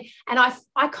exciting. And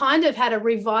I kind of had a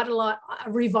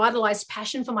revitalized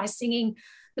passion for my singing,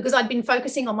 because I'd been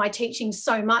focusing on my teaching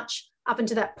so much up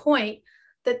until that point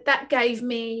that gave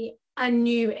me a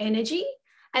new energy.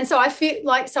 And so I feel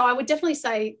like, so I would definitely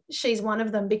say she's one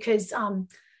of them, because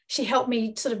she helped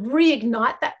me sort of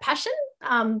reignite that passion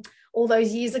all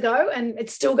those years ago, and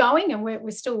it's still going, and we're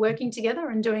still working together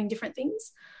and doing different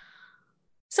things.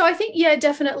 So I think, yeah,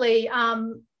 definitely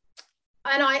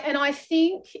I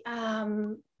think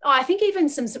even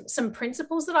some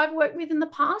principals that I've worked with in the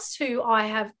past who I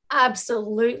have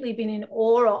absolutely been in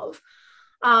awe of.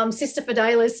 Sister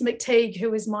Fidelis McTeague,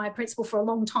 who was my principal for a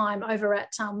long time over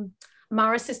at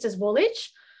Mara Sisters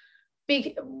Woolwich,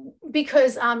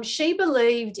 because she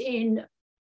believed in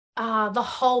the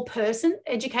whole person,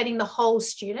 educating the whole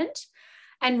student,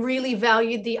 and really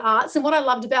valued the arts. And what I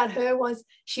loved about her was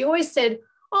she always said,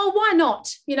 oh, why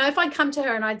not? You know, if I'd come to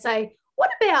her and I'd say, what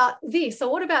about this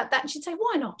or what about that? And she'd say,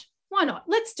 why not? Why not?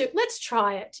 Let's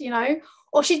try it, you know.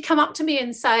 Or she'd come up to me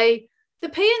and say, the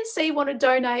PNC want to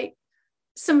donate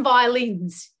some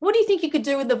violins. What do you think you could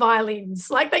do with the violins?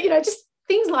 Like that, you know, just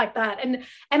things like that. And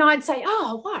I'd say,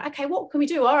 oh, wow, okay, what can we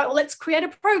do? All right, well, let's create a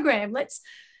program. Let's,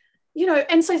 you know,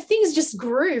 and so things just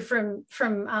grew from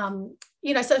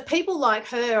you know, so people like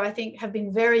her, I think, have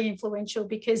been very influential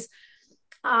because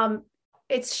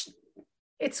it's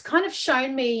kind of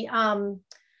shown me,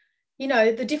 you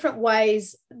know, the different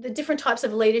ways, the different types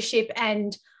of leadership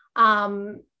and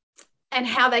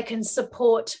how they can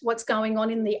support what's going on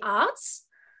in the arts.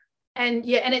 And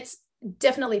yeah, and it's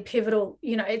definitely pivotal.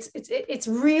 You know, it's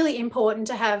really important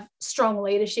to have strong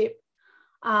leadership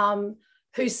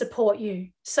who support you.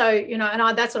 So, you know,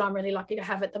 and that's what I'm really lucky to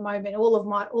have at the moment.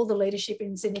 All the leadership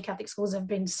in Sydney Catholic schools have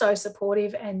been so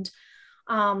supportive and,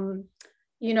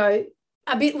 you know,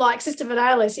 a bit like Sister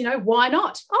Fidelis, you know, why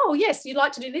not? Oh, yes, you'd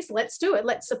like to do this. Let's do it.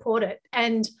 Let's support it.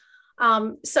 And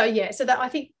so that I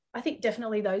think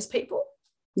definitely those people.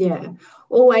 Yeah,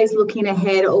 always looking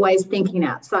ahead, always thinking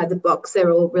outside the box.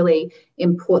 They're all really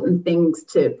important things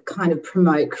to kind of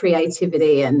promote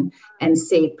creativity and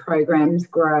see programs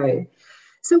grow.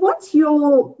 So what's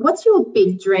your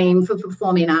big dream for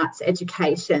performing arts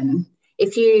education?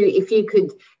 If you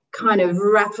could kind of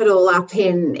wrap it all up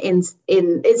in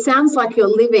it sounds like you're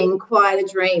living quite a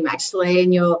dream actually,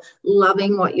 and you're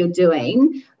loving what you're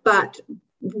doing, but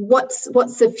what's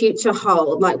the future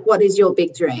hold? Like, what is your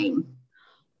big dream?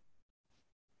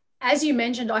 As you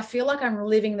mentioned, I feel like I'm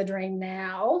living the dream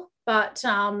now, but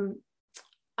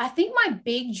I think my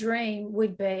big dream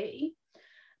would be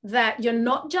that you're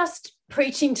not just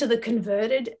preaching to the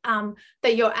converted,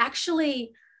 that you're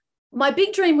actually, my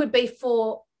big dream would be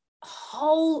for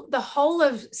the whole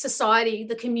of society,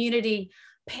 the community,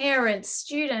 parents,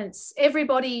 students,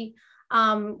 everybody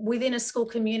within a school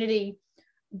community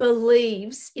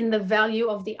believes in the value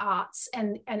of the arts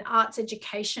and arts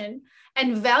education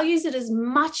and values it as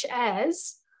much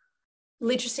as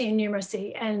literacy and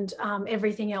numeracy and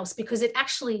everything else, because it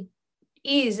actually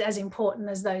is as important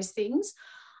as those things.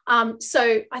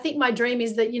 So I think my dream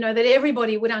is that, you know, that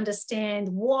everybody would understand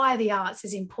why the arts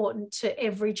is important to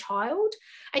every child.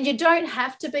 And you don't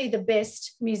have to be the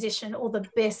best musician or the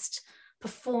best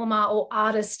performer or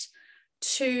artist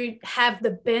to have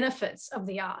the benefits of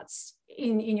the arts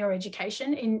in your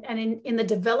education and in the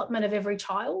development of every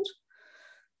child.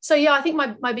 So, yeah, I think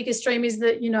my biggest dream is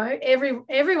that, you know,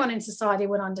 everyone in society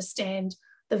would understand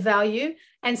the value.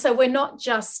 And so we're not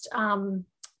just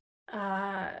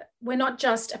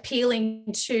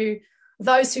appealing to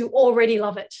those who already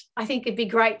love it. I think it'd be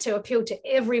great to appeal to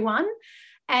everyone.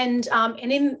 And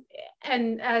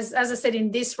as I said,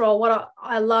 in this role, what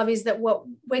I love is that what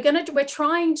we're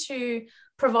trying to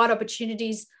provide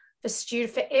opportunities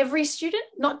for every student,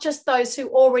 not just those who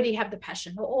already have the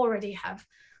passion or already have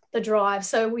the drive.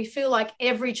 So we feel like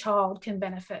every child can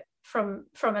benefit from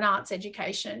an arts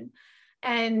education.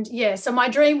 And yeah, so my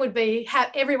dream would be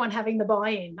everyone having the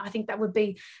buy-in. I think that would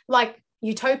be like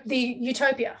the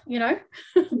utopia, you know?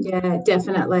 Yeah,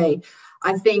 definitely.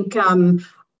 I think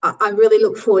I really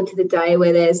look forward to the day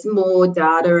where there's more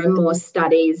data and more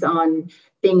studies on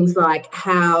things like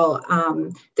how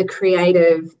the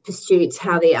creative pursuits,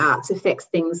 how the arts affects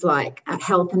things like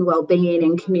health and well-being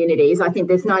in communities. I think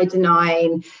there's no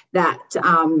denying that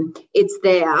it's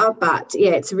there, but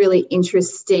yeah, it's a really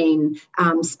interesting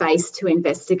space to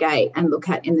investigate and look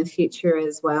at in the future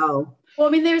as well. Well,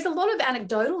 I mean, there's a lot of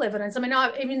anecdotal evidence. I mean,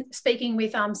 I've even speaking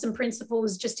with some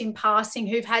principals just in passing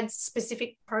who've had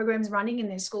specific programs running in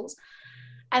their schools.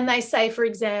 And they say, for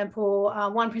example,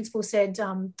 one principal said,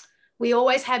 we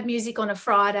always have music on a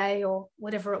Friday or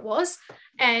whatever it was.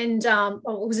 And it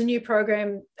was a new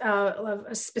program,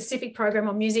 a specific program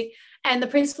on music. And the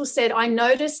principal said, I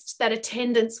noticed that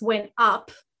attendance went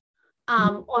up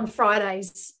on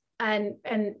Fridays. And,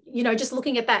 you know, just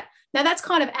looking at that. Now, that's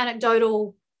kind of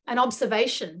anecdotal, an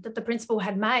observation that the principal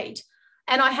had made.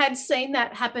 And I had seen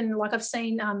that happen, like I've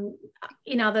seen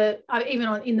in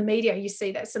the media, you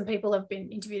see that some people have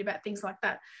been interviewed about things like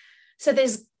that. So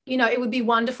there's, you know, it would be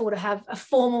wonderful to have a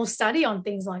formal study on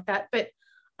things like that. But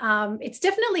it's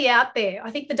definitely out there.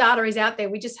 I think the data is out there.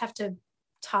 We just have to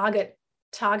target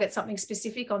something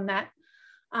specific on that.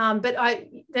 But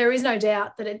there is no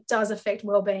doubt that it does affect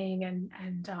well-being and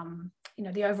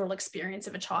the overall experience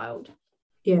of a child.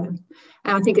 Yeah, and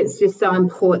I think it's just so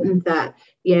important that,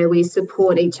 we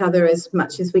support each other as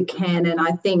much as we can. And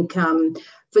I think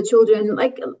for children,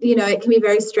 it can be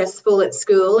very stressful at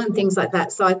school and things like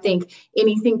that. So I think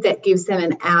anything that gives them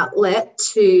an outlet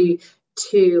to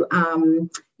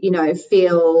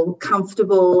feel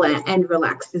comfortable and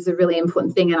relaxed is a really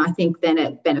important thing. And I think then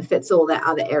it benefits all the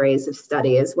other areas of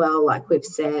study as well, like we've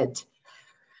said.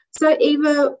 So,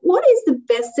 Eva, what is the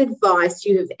best advice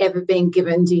you have ever been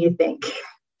given, do you think?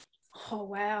 Oh,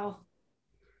 wow.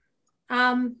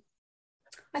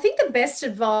 I think the best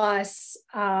advice,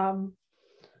 and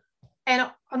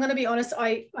I'm going to be honest,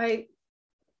 I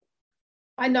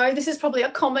know this is probably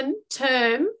a common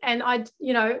term, and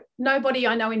nobody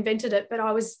I know invented it, but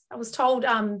I was told,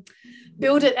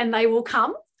 build it and they will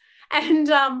come. And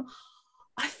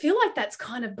I feel like that's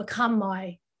kind of become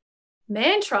my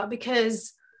mantra,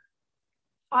 because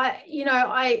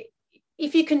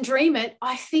if you can dream it,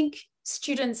 I think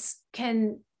students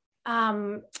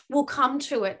will come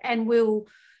to it and will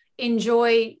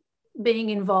enjoy being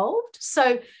involved.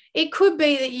 So it could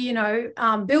be that,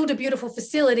 build a beautiful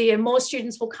facility and more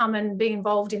students will come and be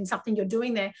involved in something you're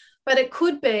doing there. But it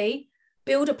could be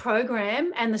build a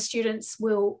program and the students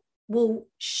will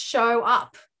show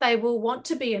up. They will want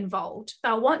to be involved.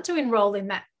 They'll want to enroll in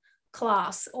that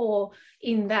class or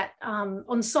in that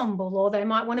ensemble, or they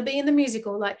might want to be in the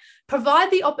musical. Like, provide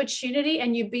the opportunity,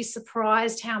 and you'd be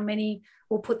surprised how many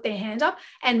will put their hand up,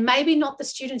 and maybe not the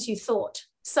students you thought.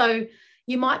 So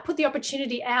you might put the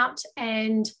opportunity out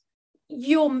and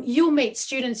you'll meet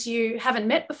students you haven't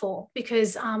met before,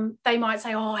 because they might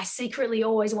say, oh, I secretly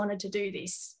always wanted to do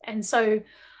this. And so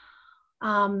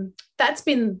that's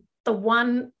been the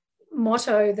one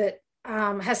motto that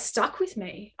has stuck with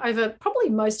me over probably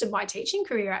most of my teaching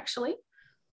career, actually.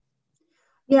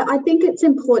 Yeah, I think it's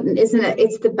important, isn't it?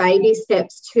 It's the baby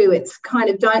steps too. It's kind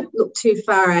of, don't look too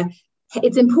far.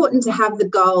 It's important to have the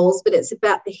goals, but it's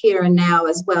about the here and now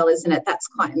as well, isn't it? That's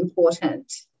quite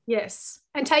important. Yes,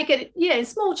 and take it, in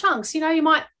small chunks. You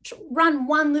might run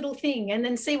one little thing and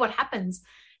then see what happens.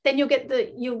 Then you'll get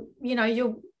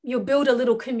you'll build a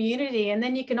little community, and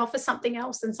then you can offer something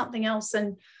else and something else.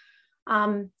 And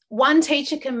one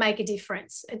teacher can make a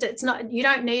difference. It's not, you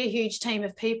don't need a huge team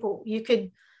of people. You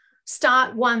could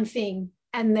start one thing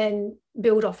and then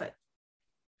build off it.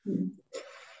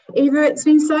 Eva, it's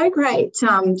been so great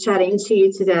chatting to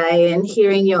you today and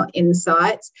hearing your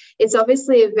insights. It's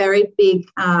obviously a very big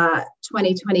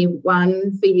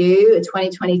 2021 for you,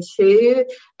 2022.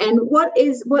 And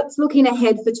what's looking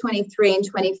ahead for 23 and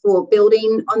 24,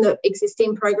 building on the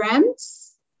existing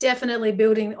programs? Definitely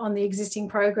building on the existing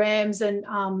programs and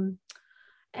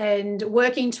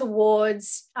working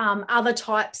towards other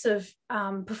types of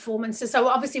performances. So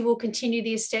obviously we'll continue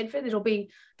the Eisteddfod.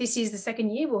 This year's the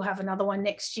second year. We'll have another one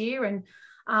next year. And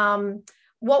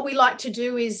what we like to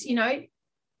do is,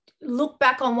 look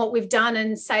back on what we've done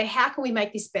and say, how can we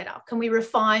make this better? Can we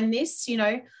refine this?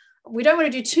 We don't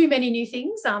want to do too many new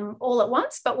things all at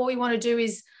once, but what we want to do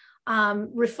is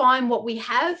refine what we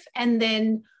have and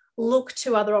then look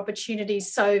to other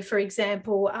opportunities. So, for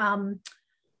example,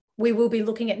 we will be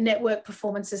looking at network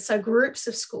performances, so groups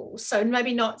of schools. So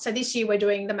maybe not, so this year we're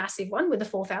doing the massive one with the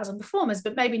 4,000 performers,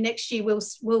 but maybe next year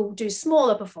we'll do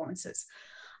smaller performances.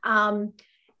 And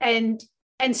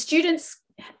students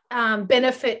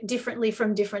benefit differently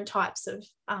from different types of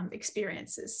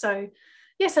experiences. So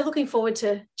so looking forward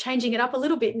to changing it up a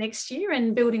little bit next year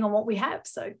and building on what we have.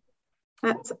 So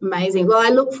that's amazing. Well, I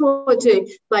look forward to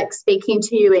speaking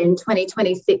to you in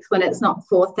 2026 when it's not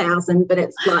 4,000, but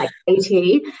it's like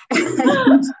 80.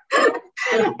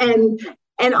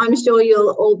 And I'm sure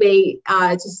you'll all be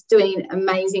just doing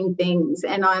amazing things.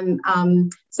 And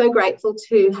I'm so grateful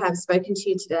to have spoken to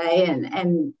you today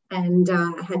and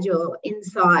had your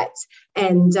insights.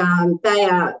 And they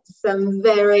are some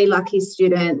very lucky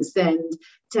students, and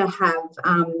to have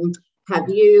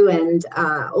you and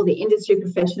all the industry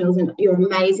professionals and your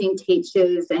amazing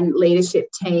teachers and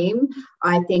leadership team.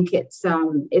 I think it's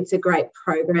a great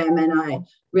program, and I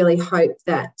really hope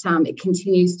that it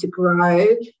continues to grow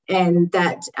and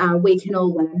that we can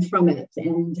all learn from it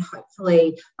and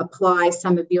hopefully apply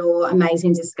some of your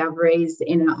amazing discoveries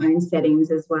in our own settings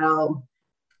as well.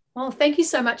 Well, thank you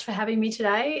so much for having me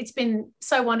today. It's been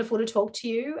so wonderful to talk to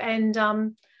you, and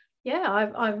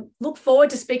I look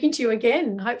forward to speaking to you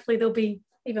again. Hopefully there'll be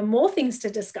even more things to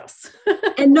discuss.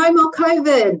 And no more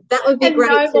COVID. That would be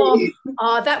great too.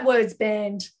 Oh, that word's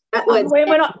banned. That word's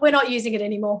we're not using it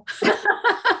anymore.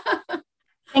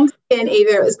 Thanks again,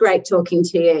 Eva. It was great talking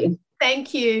to you.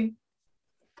 Thank you.